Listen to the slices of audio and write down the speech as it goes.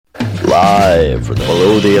for the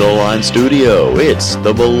Below the Yellow Line studio. It's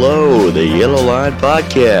the Below the Yellow Line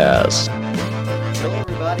podcast. Hello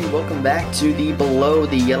everybody, welcome back to the Below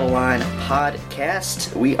the Yellow Line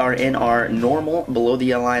podcast. We are in our normal Below the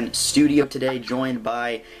Yellow Line studio today, joined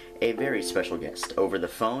by a very special guest over the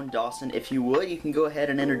phone. Dawson, if you would, you can go ahead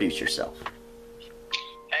and introduce yourself.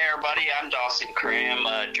 Hey everybody, I'm Dawson Cram,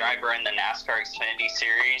 driver in the NASCAR Xfinity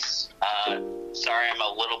Series. Sorry I'm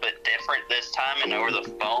a little bit different this time, and over the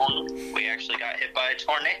phone, we actually got hit by a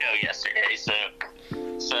tornado yesterday,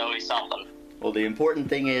 so he's something. Well, the important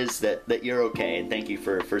thing is that you're okay, and thank you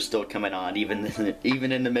for still coming on, even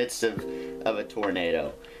in the midst of a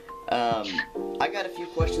tornado. I got a few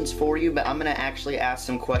questions for you, but I'm going to actually ask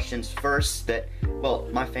some questions first that, well,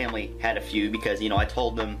 my family had a few because, I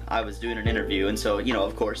told them I was doing an interview, and so,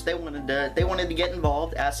 of course, they wanted to get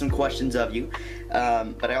involved, ask some questions of you,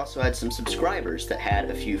 but I also had some subscribers that had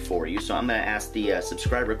a few for you, so I'm going to ask the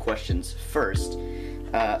subscriber questions first.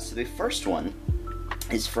 So the first one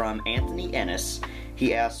is from Anthony Ennis.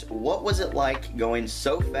 He asked, what was it like going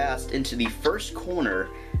so fast into the first corner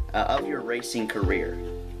of your racing career?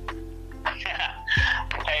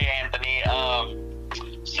 Hey Anthony,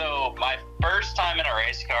 so my first time in a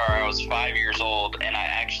race car, I was 5 years old, and I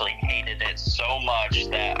actually hated it so much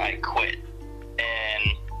that I quit.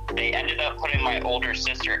 And they ended up putting my older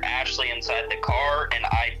sister Ashley inside the car, and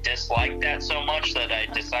I disliked that so much that I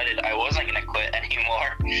decided I wasn't going to quit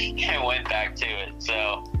anymore and went back to it.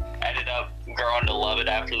 So I ended up growing to love it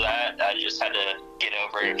after that. I just had to get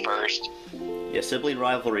over it first. Yeah, sibling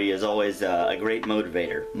rivalry is always a great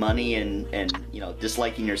motivator. Money and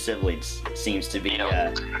disliking your siblings seems to be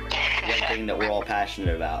one thing that we're all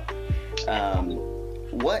passionate about.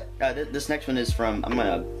 This next one is from, I'm going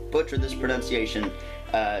to butcher this pronunciation,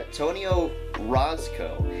 Tonio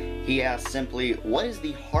Roscoe. He asked simply, what is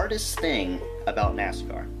the hardest thing about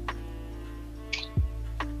NASCAR?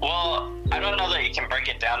 Well, I don't know that you can break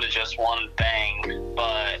it down to just one thing,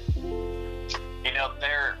 but,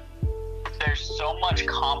 there's so much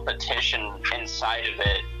competition inside of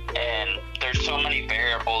it, and there's so many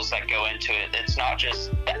variables that go into it. It's not just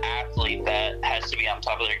the athlete that has to be on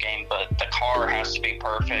top of their game, but the car has to be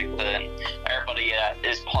perfect, and everybody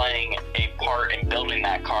is playing a part in building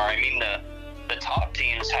that car. I mean, the top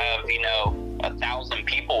teams have, 1,000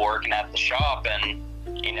 people working at the shop, and,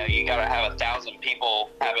 you got to have 1,000 people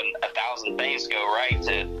having 1,000 things go right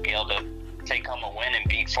to be able to take home a win and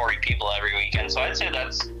beat 40 people every weekend. So I'd say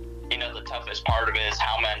that's, the toughest part of it is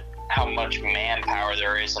how much manpower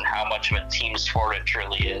there is and how much of a team sport it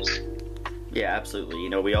truly is. Yeah, absolutely.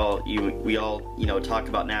 We all talk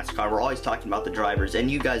about NASCAR. We're always talking about the drivers,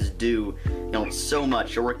 and you guys do, so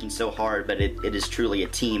much. You're working so hard, but it is truly a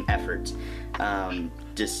team effort.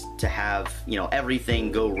 Just to have,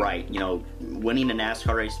 everything go right. Winning a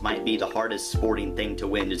NASCAR race might be the hardest sporting thing to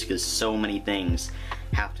win just because so many things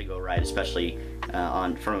have to go right, especially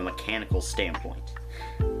from a mechanical standpoint.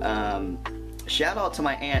 Shout out to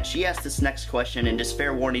my aunt. She asked this next question, and just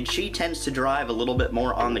fair warning, she tends to drive a little bit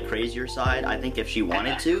more on the crazier side. I think if she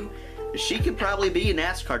wanted to, she could probably be a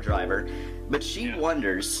NASCAR driver, but she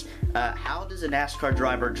wonders, how does a NASCAR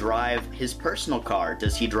driver drive his personal car?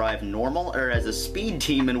 Does he drive normal or as a speed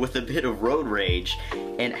demon with a bit of road rage?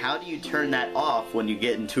 And how do you turn that off when you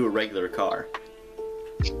get into a regular car?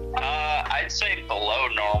 I'd say below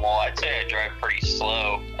normal. I'd say I drive pretty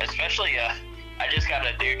slow, especially I just got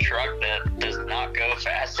a new truck that does not go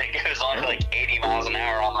fast. It goes on like 80 miles an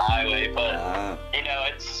hour on the highway, but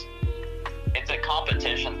it's a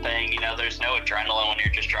competition thing. There's no adrenaline when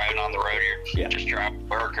you're just driving on the road. You're just driving to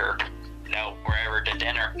work or wherever to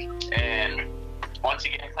dinner. And once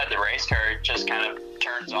you get inside the race car, it just kind of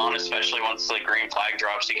turns on, especially once the green flag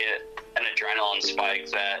drops. You get an adrenaline spike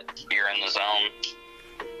that you're in the zone.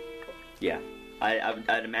 Yeah,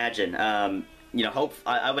 I'd imagine.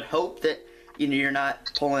 I would hope that you're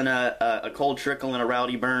not pulling a cold trickle and a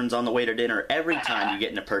Rowdy Burns on the way to dinner every time you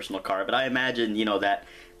get in a personal car. But I imagine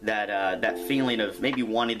that feeling of maybe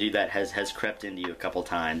wanting to do that has crept into you a couple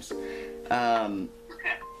times.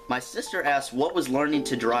 My sister asked, what was learning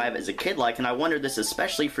to drive as a kid like? And I wonder this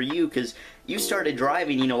especially for you, because you started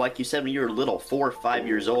driving, like you said, when you were little, 4 or 5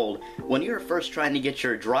 years old. When you were first trying to get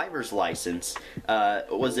your driver's license,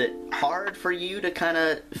 was it hard for you to kind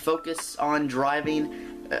of focus on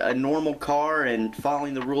driving a normal car and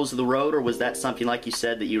following the rules of the road, or was that something, like you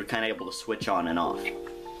said, that you were kind of able to switch on and off?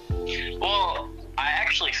 Well, I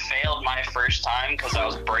actually failed my first time because I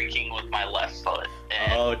was braking with my left foot.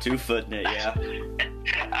 Oh, 2-footing it, yeah.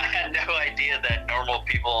 I had no idea that normal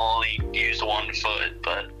people only use one foot,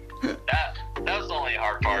 but that was the only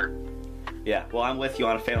hard part. Yeah, well, I'm with you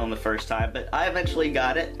on failing the first time, but I eventually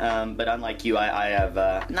got it. But unlike you, I have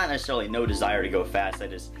not necessarily no desire to go fast.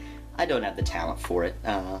 I don't have the talent for it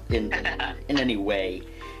in any way.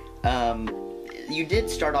 You did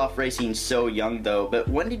start off racing so young, though, but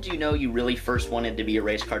when did you know you really first wanted to be a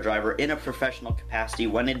race car driver in a professional capacity?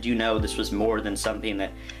 When did you know this was more than something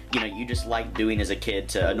that, you just liked doing as a kid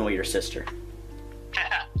to annoy your sister?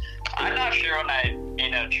 I'm not sure when I,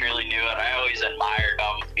 truly knew it. I always admired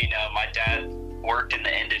my dad worked in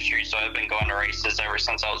the industry, so I've been going to races ever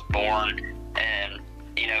since I was born, and,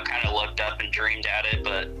 kind of looked up and dreamed at it,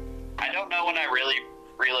 but I don't know when I really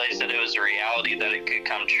realized that it was a reality, that it could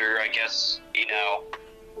come true. I guess,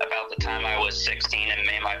 about the time I was 16 and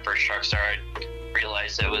made my first truck start, I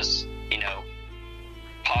realized it was,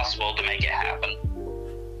 possible to make it happen.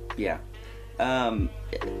 Yeah.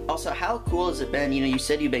 Also, how cool has it been? You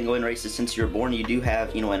said you've been going races since you were born. You do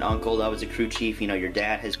have, an uncle that was a crew chief. Your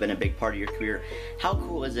dad has been a big part of your career. How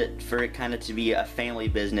cool is it for it kind of to be a family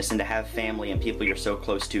business and to have family and people you're so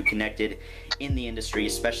close to connected in the industry,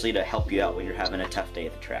 especially to help you out when you're having a tough day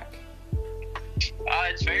at the track?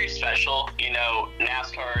 It's very special.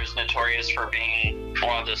 NASCAR is notorious for being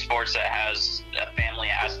one of the sports that has a family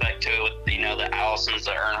aspect to it with, the Allisons,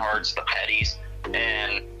 the Earnhardts, the Pettys,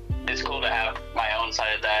 and it's cool to have my own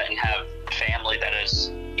side of that and have family that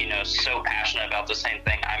is, so passionate about the same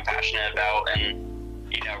thing I'm passionate about, and,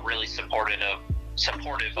 really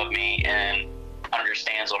supportive of me and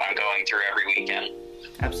understands what I'm going through every weekend.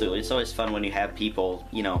 Absolutely. It's always fun when you have people,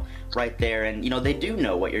 right there, and, they do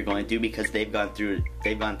know what you're going through because they've gone through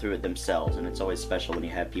it themselves, and it's always special when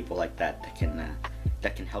you have people like that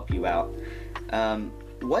that can help you out.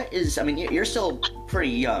 You're still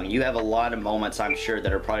pretty young. You have a lot of moments, I'm sure,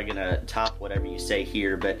 that are probably going to top whatever you say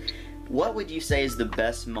here, but what would you say is the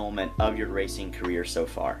best moment of your racing career so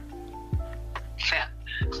far?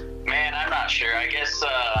 Man, I'm not sure. I guess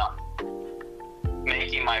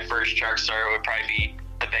making my first truck start would probably be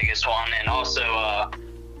the biggest one, and also,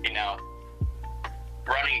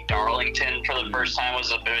 running Darlington for the first time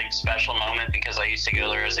was a big special moment because I used to go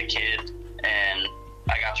there as a kid, and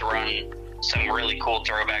I got to run some really cool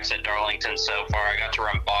throwbacks at Darlington so far. I got to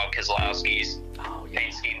run Bob Kozlowski's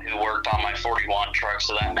paint scheme, who worked on my 41 truck,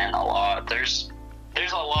 so that meant a lot. There's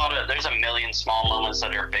a million small moments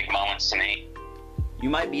that are big moments to me. You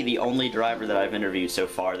might be the only driver that I've interviewed so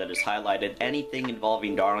far that has highlighted anything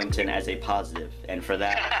involving Darlington as a positive, and for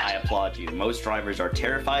that, I applaud you. Most drivers are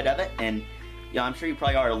terrified of it, and I'm sure you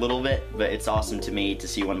probably are a little bit, but it's awesome to me to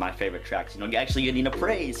see one of my favorite tracks. Actually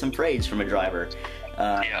getting some praise from a driver,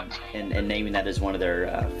 and naming that as one of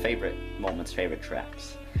their favorite moments, favorite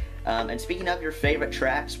tracks. And speaking of your favorite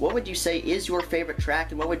tracks, what would you say is your favorite track,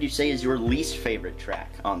 and what would you say is your least favorite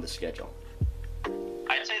track on the schedule?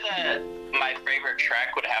 I'd say that my favorite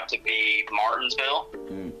track would have to be Martinsville.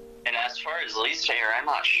 And as far as least favorite, I'm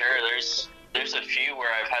not sure. There's a few where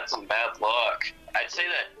I've had some bad luck. I'd say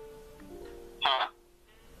that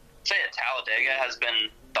Talladega has been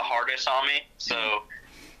the hardest on me, so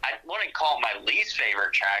I wouldn't call it my least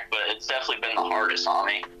favorite track, but it's definitely been the hardest on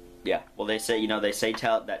me. Yeah, well, they say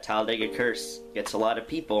that Talladega curse gets a lot of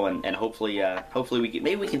people, and hopefully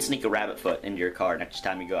we can sneak a rabbit foot into your car next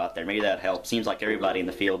time you go out there. Maybe that helps. Seems like everybody in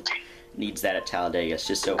the field needs that at Talladega. It's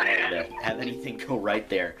just so hard to have anything go right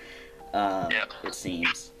there. It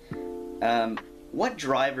seems. What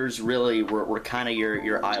drivers really were kind of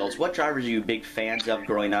your idols? What drivers are you big fans of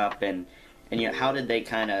growing up, and how did they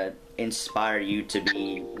kind of inspire you to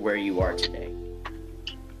be where you are today?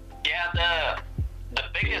 Yeah, the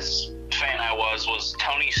biggest fan I was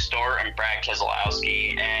Tony Stewart and Brad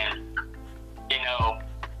Keselowski, and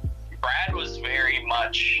Brad was very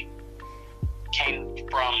much came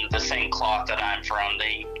from the same cloth that I'm from.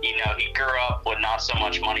 He grew up with not so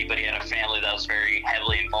much money, but he had a family that was very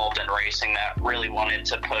heavily involved in racing that really wanted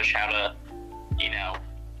to push how to,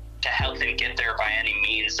 to help him get there by any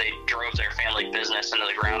means. They drove their family business into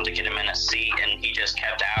the ground to get him in a seat, and he just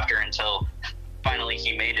kept after until finally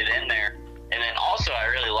he made it in there. And then also I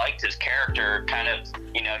really liked his character, kind of,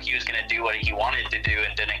 he was going to do what he wanted to do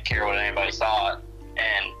and didn't care what anybody thought.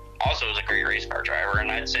 And also was a great race car driver,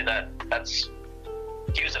 and I'd say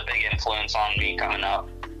he was a big influence on me coming up.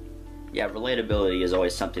 Yeah, relatability is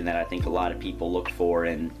always something that I think a lot of people look for,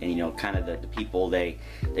 and kind of the people they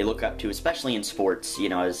look up to, especially in sports,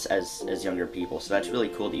 as younger people. So that's really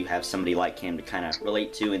cool that you have somebody like him to kind of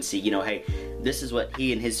relate to and see, hey, this is what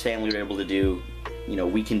he and his family were able to do.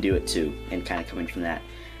 We can do it too, and kind of coming from that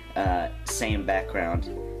same background.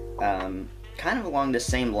 Kind of along the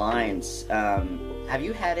same lines, have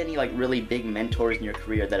you had any really big mentors in your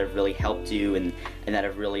career that have really helped you and that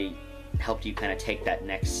have really helped you kind of take that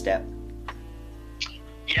next step?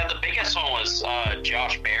 Yeah, the biggest one was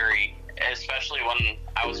Josh Berry, especially when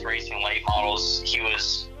I was racing late models. He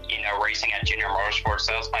was, racing at Junior Motorsports.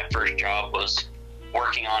 That was my first job, was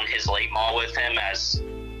working on his late model with him. As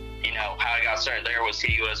how I got started there was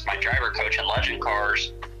he was my driver coach in Legend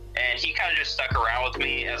Cars, and he kind of just stuck around with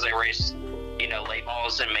me as I raced, late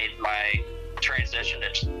models and made my transition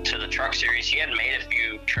to the Truck Series. He had made a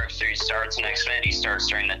few Truck Series starts and Xfinity starts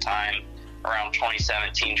during the time around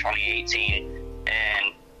 2017, 2018,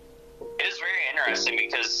 and it was very interesting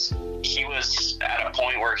because he was at a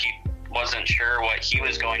point where he wasn't sure what he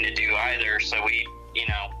was going to do either. So we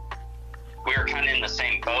were kind of in the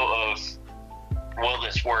same boat of, will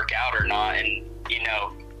this work out or not? And,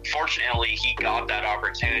 fortunately he got that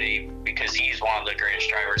opportunity because he's one of the greatest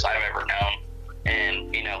drivers I've ever known.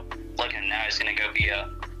 And, looking now, he's going to go be a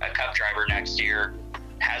Cup driver next year.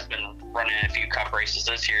 Has been running a few Cup races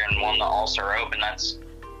this year and won the All-Star Open. That's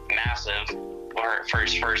massive for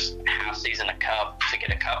his first half season of Cup to get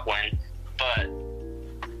a Cup win. But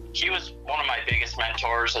he was one of my biggest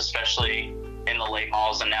mentors, especially in the late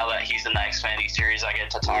models. And now that he's in the Xfinity Series, I get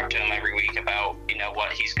to talk to him every week about,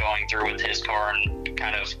 what he's going through with his car and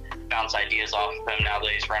kind of bounce ideas off of him. Now that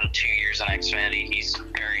he's run 2 years in Xfinity, he's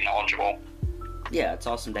very knowledgeable. Yeah, it's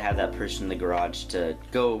awesome to have that person in the garage to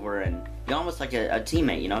go over and, almost like a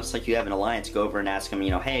teammate, it's like you have an alliance. Go over and ask them,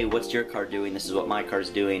 hey, what's your car doing? This is what my car's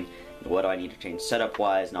doing. What do I need to change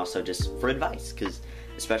setup-wise? And also just for advice, because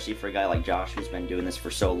especially for a guy like Josh who's been doing this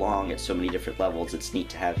for so long at so many different levels, it's neat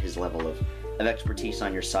to have his level of expertise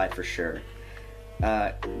on your side for sure.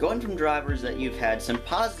 Going from drivers that you've had some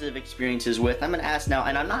positive experiences with, I'm going to ask now,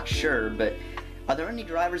 and I'm not sure, but are there any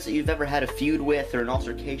drivers that you've ever had a feud with or an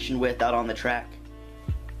altercation with out on the track?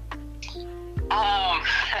 I'm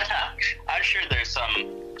sure there's some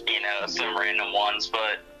random ones,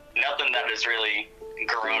 but nothing that has really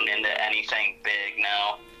grown into anything big,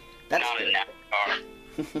 no. That's not good.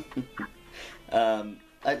 In NASCAR.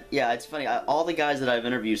 Yeah, it's funny. All the guys that I've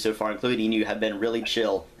interviewed so far, including you, have been really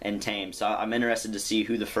chill and tame. So I'm interested to see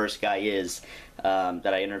who the first guy is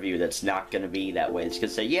that I interview that's not going to be that way. It's going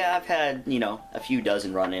to say, yeah, I've had, a few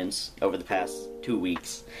dozen run-ins over the past 2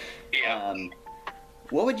 weeks. Yeah.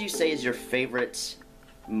 What would you say is your favorite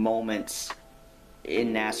moment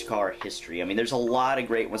in NASCAR history? I mean, there's a lot of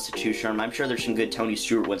great ones to choose from. I'm sure there's some good Tony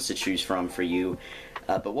Stewart ones to choose from for you.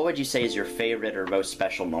 But what would you say is your favorite or most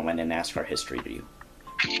special moment in NASCAR history to you?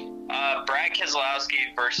 Brad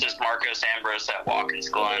Keselowski versus Marcos Ambrose at Watkins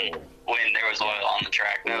Glen when there was oil on the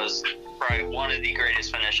track. That was probably one of the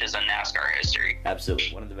greatest finishes in NASCAR history.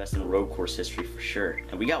 Absolutely. One of the best in road course history for sure.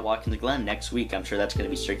 And we got Watkins Glen next week. I'm sure that's going to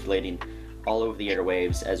be circulating all over the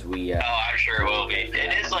airwaves as we... Oh, I'm sure it will be.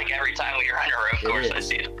 It is like every time we run a road course, I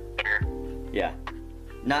see it. Yeah.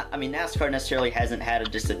 NASCAR necessarily hasn't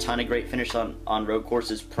had just a ton of great finish on road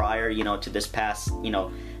courses prior, to this past,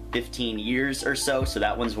 15 years or so. So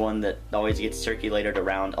that one's one that always gets circulated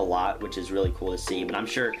around a lot, which is really cool to see. But I'm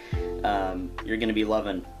sure you're going to be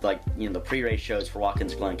loving, the pre-race shows for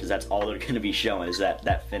Watkins Glen, because that's all they're going to be showing is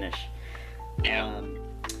that finish. Yeah.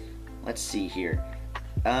 Let's see here.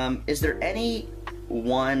 Is there any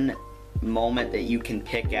one moment that you can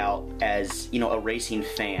pick out as, a racing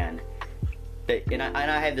fan? And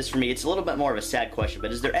I have this for me, it's a little bit more of a sad question,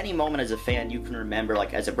 but is there any moment as a fan you can remember,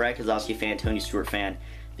 as a Brad Keselowski fan, Tony Stewart fan,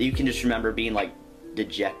 that you can just remember being,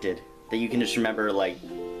 dejected? That you can just remember,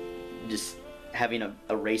 just having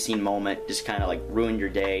a racing moment just kind of, ruin your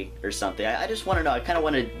day or something? I just want to know. I kind of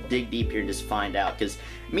want to dig deep here and just find out, because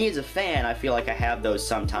me as a fan, I feel like I have those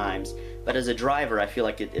sometimes, but as a driver, I feel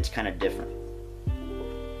like it's kind of different.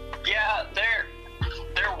 Yeah,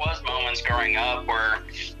 there was moments growing up where,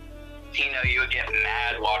 you would get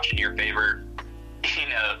mad watching your favorite,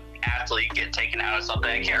 athlete get taken out of something.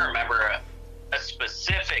 I can't remember a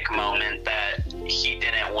specific moment that he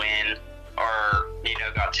didn't win or,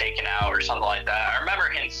 got taken out or something like that. I remember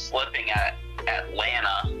him slipping at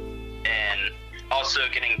Atlanta and also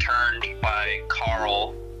getting turned by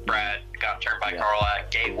Carl. Brad got turned by Carl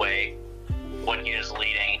at Gateway when he was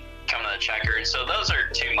leading, coming to the checker. And so those are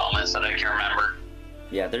two moments that I can remember.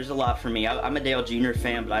 Yeah, there's a lot for me. I'm a Dale Jr.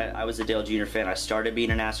 fan, but I was a Dale Jr. fan. I started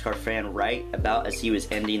being a NASCAR fan right about as he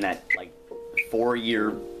was ending that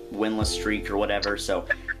 4-year winless streak or whatever. So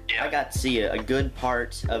I got to see a good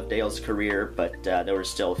part of Dale's career, but there were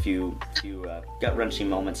still a few gut-wrenching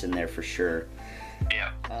moments in there for sure.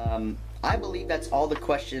 Yeah. I believe that's all the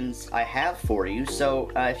questions I have for you.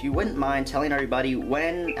 So if you wouldn't mind telling everybody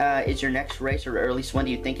when is your next race, or at least when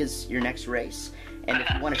do you think is your next race? And if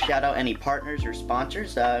you want to shout out any partners or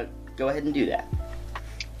sponsors, go ahead and do that.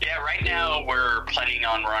 Yeah, right now we're planning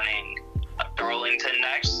on running Darlington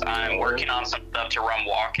next. I'm working on some stuff to run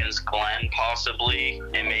Watkins Glen, possibly,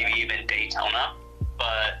 and maybe even Daytona.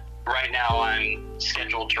 But right now I'm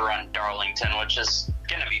scheduled to run Darlington, which is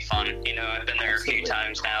going to be fun. You know, I've been there a few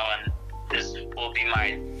times now, and this will be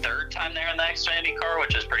my third time there in the Xfinity car,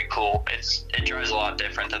 which is pretty cool. It drives a lot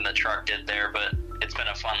different than the truck did there, but it's been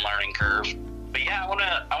a fun learning curve. But yeah, I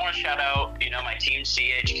wanna shout out, you know, my team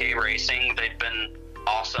CHK Racing. They've been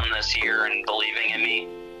awesome this year and believing in me.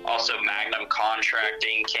 Also Magnum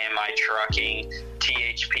Contracting, KMI Trucking,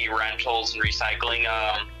 THP Rentals and Recycling.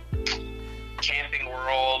 Camping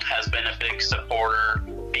World has been a big supporter.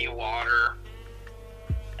 Be Water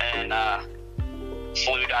and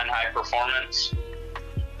Fludyne High Performance,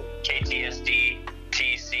 KTSD,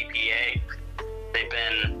 TCPA. They've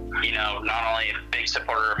been, you know, not only a big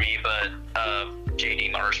supporter of me, but of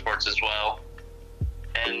JD Motorsports as well.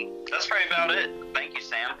 And that's probably about it. Thank you,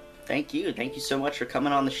 Sam. Thank you. Thank you so much for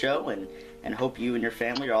coming on the show, and hope you and your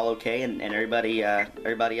family are all okay, and everybody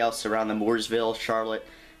else around the Mooresville, Charlotte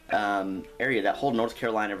area, that whole North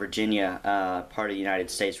Carolina, Virginia part of the United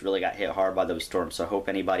States really got hit hard by those storms. So I hope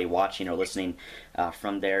anybody watching or listening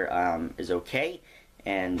from there is okay,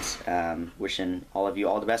 and wishing all of you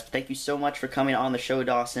all the best. But thank you so much for coming on the show,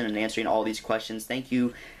 Dawson, and answering all these questions. Thank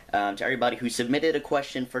you to everybody who submitted a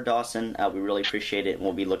question for Dawson. We really appreciate it, and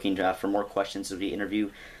we'll be looking for more questions as we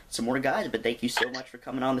interview some more guys. But thank you so much for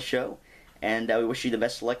coming on the show, and we wish you the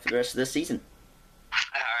best of luck for the rest of this season. All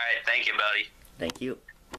right. Thank you, buddy. Thank you.